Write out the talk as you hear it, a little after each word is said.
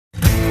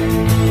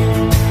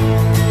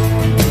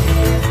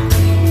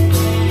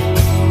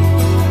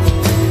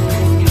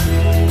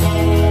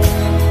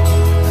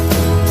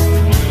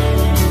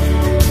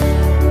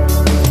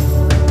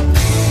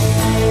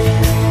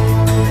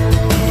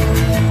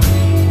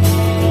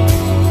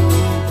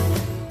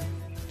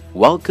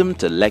Welcome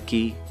to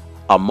Lekki,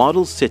 a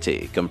model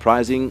city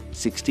comprising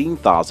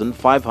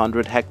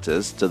 16,500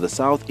 hectares to the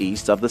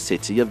southeast of the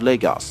city of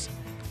Lagos,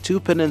 two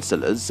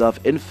peninsulas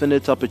of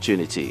infinite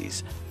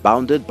opportunities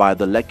bounded by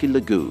the Lekki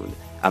Lagoon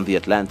and the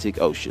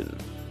Atlantic Ocean.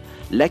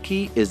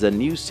 Lekki is a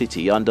new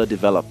city under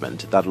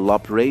development that will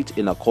operate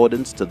in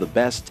accordance to the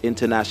best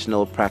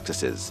international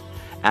practices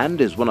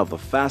and is one of the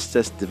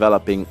fastest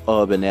developing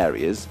urban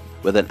areas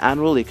with an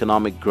annual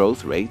economic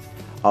growth rate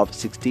of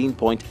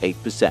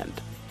 16.8%.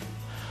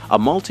 A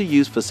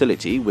multi-use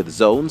facility with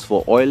zones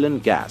for oil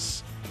and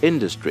gas,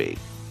 industry,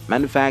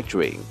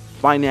 manufacturing,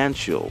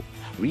 financial,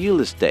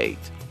 real estate,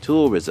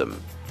 tourism,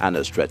 and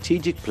a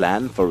strategic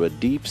plan for a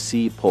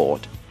deep-sea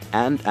port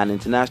and an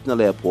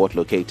international airport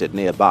located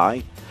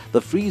nearby,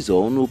 the Free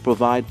Zone will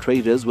provide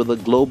traders with a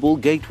global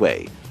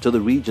gateway to the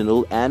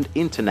regional and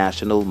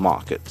international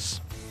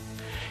markets.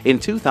 In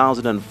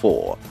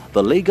 2004,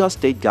 the Lagos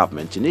State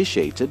Government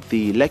initiated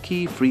the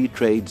Lekki Free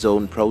Trade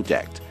Zone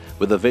project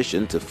with a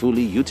vision to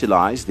fully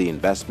utilize the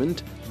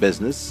investment,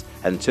 business,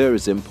 and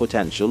tourism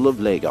potential of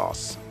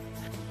Lagos.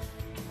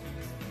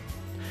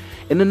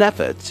 In an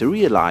effort to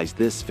realize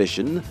this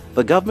vision,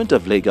 the government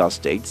of Lagos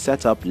State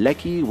set up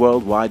Lekki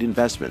Worldwide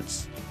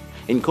Investments.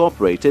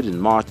 Incorporated in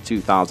March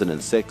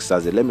 2006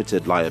 as a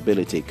limited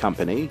liability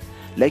company,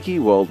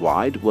 Lekki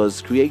Worldwide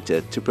was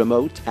created to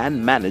promote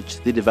and manage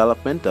the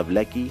development of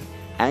Lekki,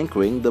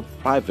 anchoring the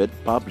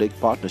private-public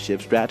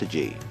partnership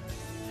strategy.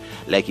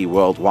 Lekki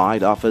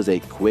Worldwide offers a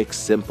quick,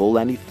 simple,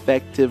 and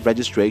effective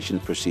registration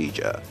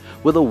procedure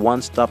with a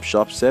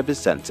one-stop-shop service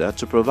center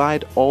to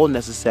provide all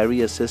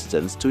necessary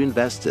assistance to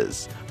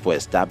investors for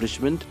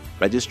establishment,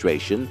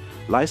 registration,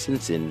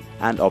 licensing,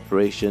 and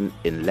operation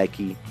in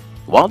Lekki.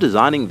 While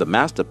designing the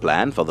master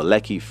plan for the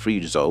Lekki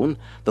Free Zone,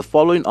 the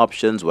following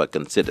options were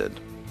considered.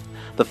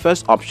 The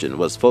first option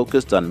was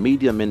focused on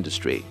medium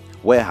industry,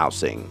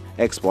 warehousing,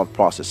 export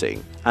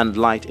processing, and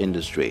light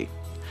industry.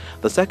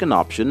 The second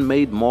option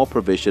made more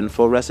provision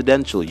for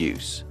residential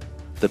use.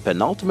 The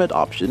penultimate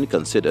option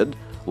considered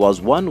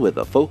was one with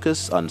a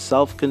focus on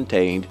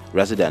self-contained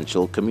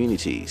residential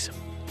communities.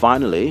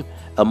 Finally,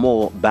 a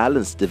more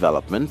balanced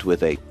development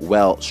with a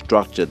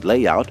well-structured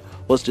layout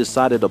was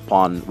decided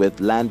upon, with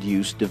land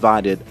use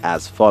divided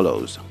as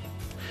follows.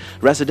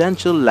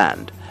 Residential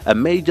land, a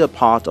major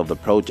part of the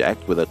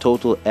project with a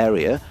total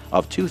area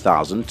of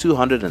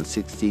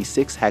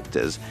 2,266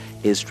 hectares,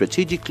 is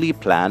strategically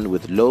planned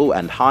with low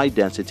and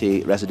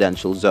high-density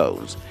residential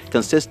zones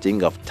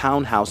consisting of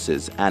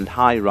townhouses and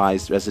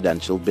high-rise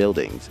residential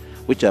buildings,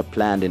 which are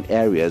planned in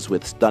areas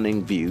with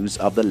stunning views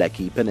of the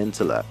Lekki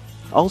Peninsula.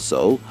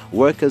 Also,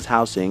 workers'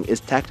 housing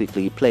is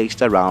tactically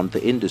placed around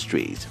the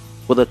industries.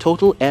 With a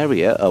total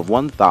area of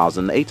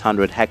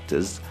 1,800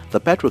 hectares, the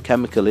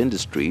petrochemical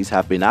industries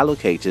have been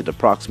allocated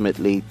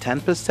approximately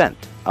 10%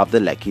 of the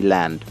Lekki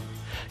land.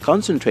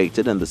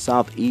 Concentrated in the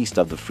southeast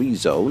of the Free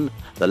Zone,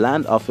 the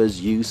land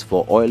offers use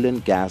for oil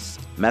and gas,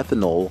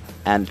 methanol,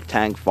 and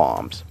tank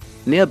farms.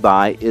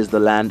 Nearby is the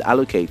land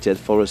allocated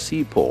for a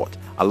seaport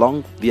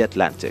along the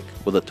Atlantic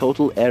with a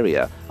total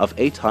area of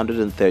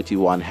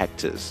 831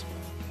 hectares.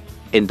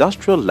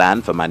 Industrial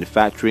land for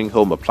manufacturing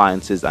home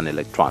appliances and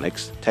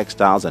electronics,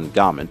 textiles and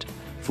garment,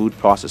 food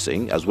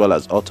processing, as well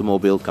as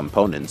automobile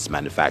components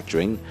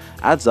manufacturing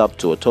adds up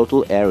to a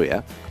total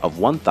area of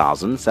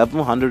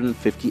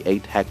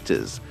 1,758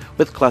 hectares,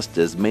 with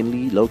clusters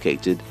mainly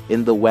located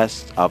in the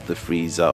west of the Free Zone.